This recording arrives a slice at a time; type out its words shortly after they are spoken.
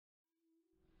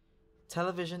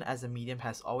television as a medium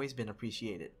has always been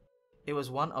appreciated. It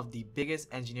was one of the biggest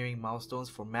engineering milestones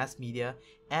for mass media,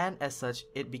 and as such,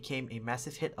 it became a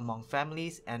massive hit among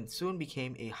families and soon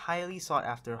became a highly sought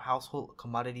after household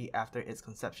commodity after its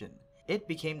conception. It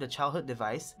became the childhood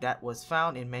device that was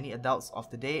found in many adults of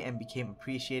the day and became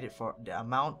appreciated for the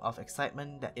amount of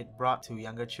excitement that it brought to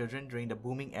younger children during the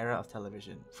booming era of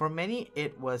television. For many,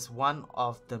 it was one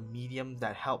of the mediums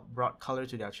that helped brought color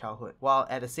to their childhood, while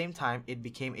at the same time it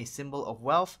became a symbol of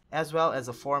wealth as well as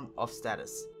a form of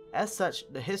status. As such,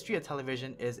 the history of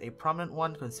television is a prominent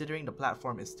one considering the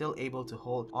platform is still able to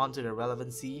hold on to the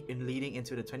relevancy in leading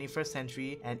into the 21st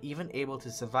century and even able to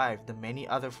survive the many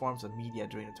other forms of media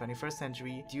during the 21st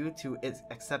century due to its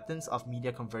acceptance of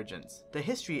media convergence. The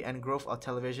history and growth of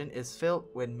television is filled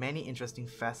with many interesting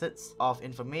facets of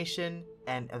information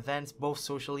and events both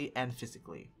socially and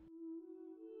physically.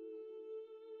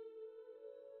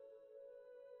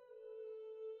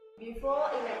 Before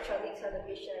electronic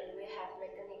television, we have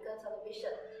mechanical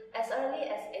television. As early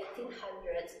as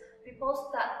 1800s, people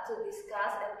start to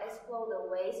discuss and explore the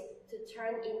ways to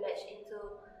turn image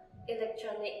into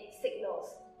electronic signals.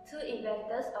 Two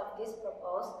inventors of this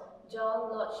purpose,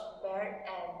 John Lodge Baird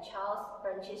and Charles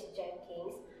Francis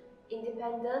Jenkins,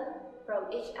 independent from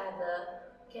each other,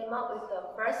 came up with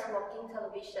the first working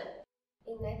television.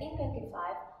 In 1925,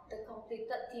 the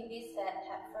completed TV set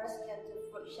had first came to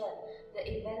fruition. The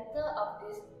inventor of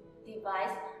this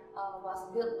device was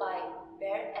built by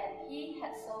Baird, and he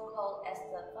had so called as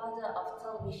the father of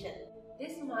television.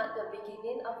 This marked the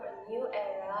beginning of a new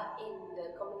era in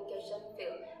the communication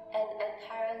field, an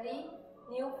entirely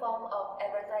new form of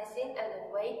advertising, and the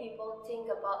way people think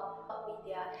about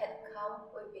media had come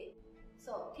with it.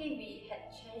 So TV had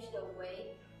changed the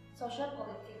way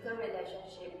social-political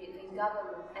relationship between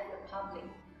government and the public.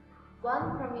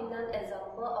 One prominent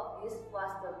example of this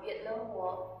was the Vietnam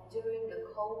War during the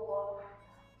Cold War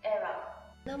era.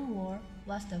 The Vietnam War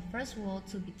was the first war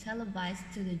to be televised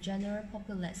to the general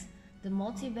populace. The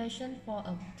motivation for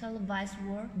a televised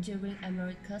war during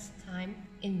America's time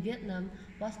in Vietnam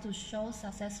was to show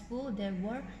successful they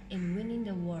were in winning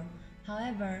the war.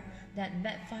 However, that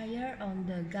backfired on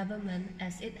the government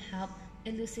as it helped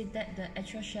elucidate the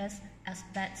atrocious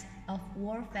aspects of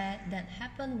warfare that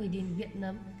happened within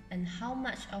Vietnam and how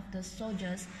much of the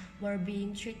soldiers were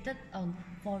being treated on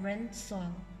foreign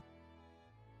soil.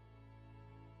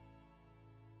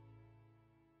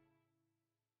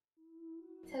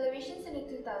 Televisions in the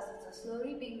 2000s are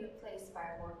slowly being replaced by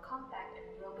more compact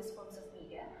and robust forms of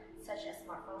media, such as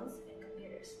smartphones and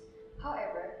computers.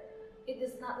 However, it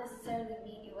does not necessarily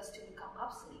mean it was to become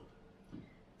obsolete.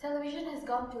 Television has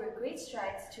gone through great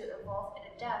strides to evolve and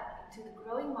adapt into the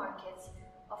growing markets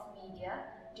of media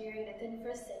during the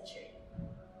 21st century.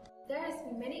 There has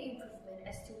been many improvements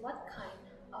as to what kind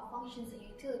of functions and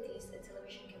utilities a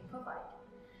television can provide.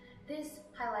 This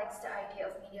highlights the idea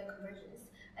of media convergence,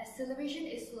 as television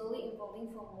is slowly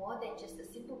evolving from more than just a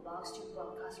simple box to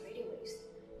broadcast radio waves.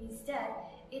 Instead,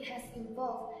 it has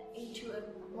evolved into a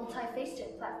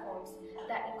multifaceted platform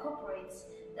that incorporates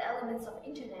the elements of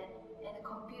internet and a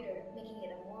computer, making it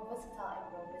a more versatile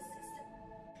and robust system.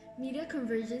 Media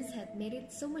convergence had made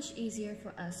it so much easier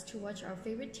for us to watch our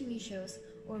favorite TV shows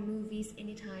or movies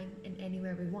anytime and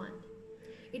anywhere we want.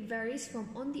 It varies from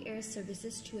on-the-air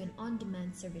services to an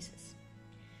on-demand services.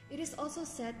 It is also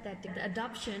said that the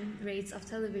adoption rates of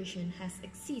television has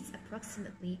exceeds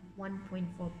approximately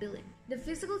 1.4 billion. The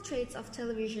physical traits of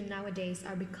television nowadays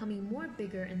are becoming more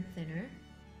bigger and thinner,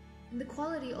 and the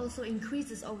quality also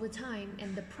increases over time,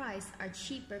 and the price are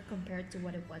cheaper compared to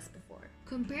what it was before.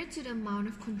 Compared to the amount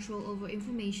of control over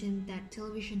information that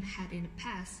television had in the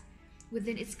past,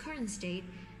 within its current state,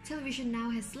 television now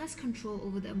has less control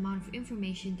over the amount of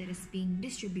information that is being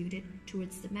distributed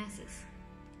towards the masses.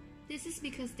 This is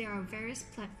because there are various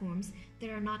platforms that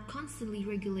are not constantly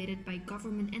regulated by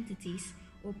government entities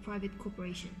or private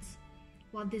corporations.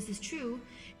 While this is true,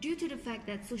 due to the fact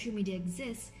that social media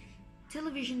exists,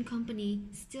 television companies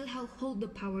still hold the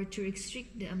power to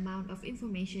restrict the amount of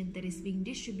information that is being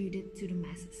distributed to the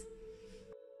masses.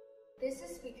 This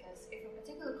is because if a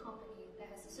particular company that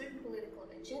has a certain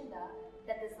political agenda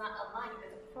that does not align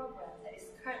with the program that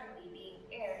is currently being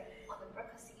aired on the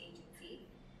broadcasting agency,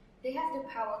 they have the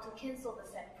power to cancel the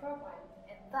said program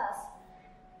and thus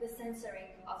the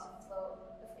censoring of the flow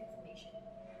of information.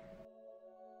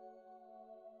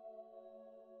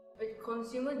 With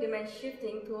consumer demand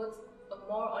shifting towards a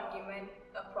more on-demand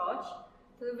approach,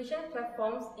 television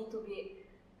platforms need to be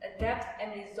adapt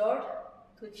and resort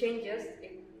to changes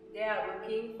if they are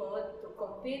looking forward to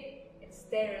compete and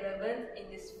stay relevant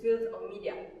in this field of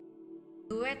media.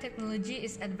 The way technology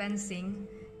is advancing,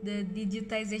 The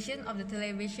digitization of the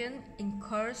television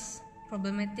incurs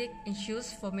problematic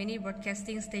issues for many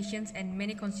broadcasting stations, and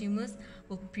many consumers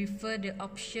will prefer the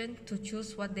option to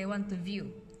choose what they want to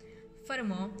view.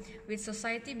 Furthermore, with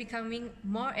society becoming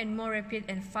more and more rapid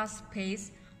and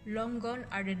fast-paced, long gone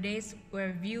are the days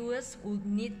where viewers would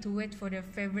need to wait for their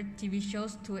favorite TV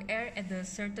shows to air at a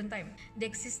certain time. The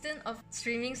existence of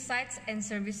streaming sites and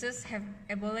services have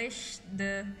abolished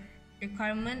the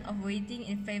requirement of waiting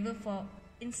in favor for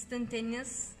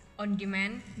instantaneous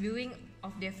on-demand viewing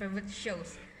of their favorite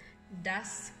shows,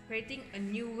 thus creating a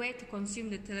new way to consume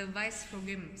the televised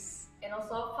programs. And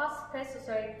also, fast-paced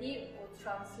society would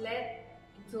translate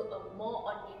into a more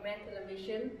on-demand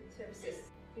television services.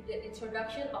 With the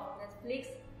introduction of Netflix,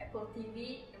 Apple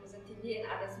TV, Amazon TV and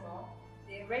others more,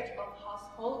 the range of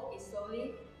household is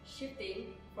slowly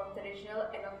shifting from traditional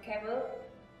analog cable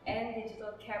and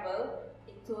digital cable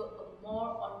into a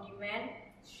more on-demand,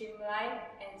 streamlined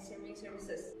and streaming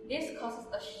services. This causes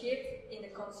a shift in the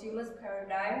consumer's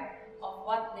paradigm of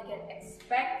what they can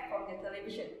expect from their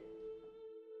television.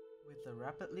 With the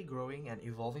rapidly growing and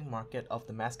evolving market of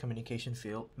the mass communication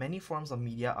field, many forms of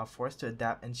media are forced to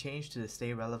adapt and change to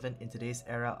stay relevant in today's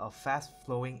era of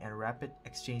fast-flowing and rapid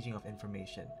exchanging of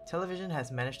information. Television has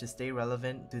managed to stay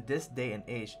relevant to this day and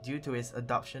age due to its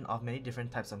adoption of many different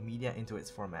types of media into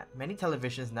its format. Many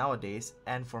televisions nowadays,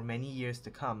 and for many years to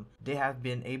come, they have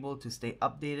been able to stay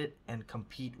updated and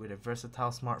compete with the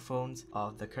versatile smartphones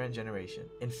of the current generation.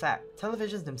 In fact,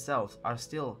 televisions themselves are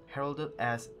still heralded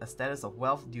as a status of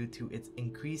wealth due to its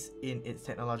increase in its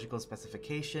technological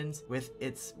specifications, with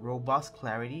its robust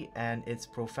clarity and its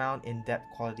profound in-depth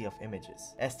quality of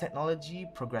images. As technology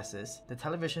progresses, the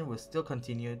television will still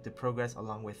continue to progress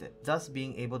along with it, thus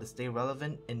being able to stay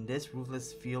relevant in this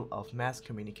ruthless field of mass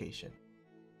communication.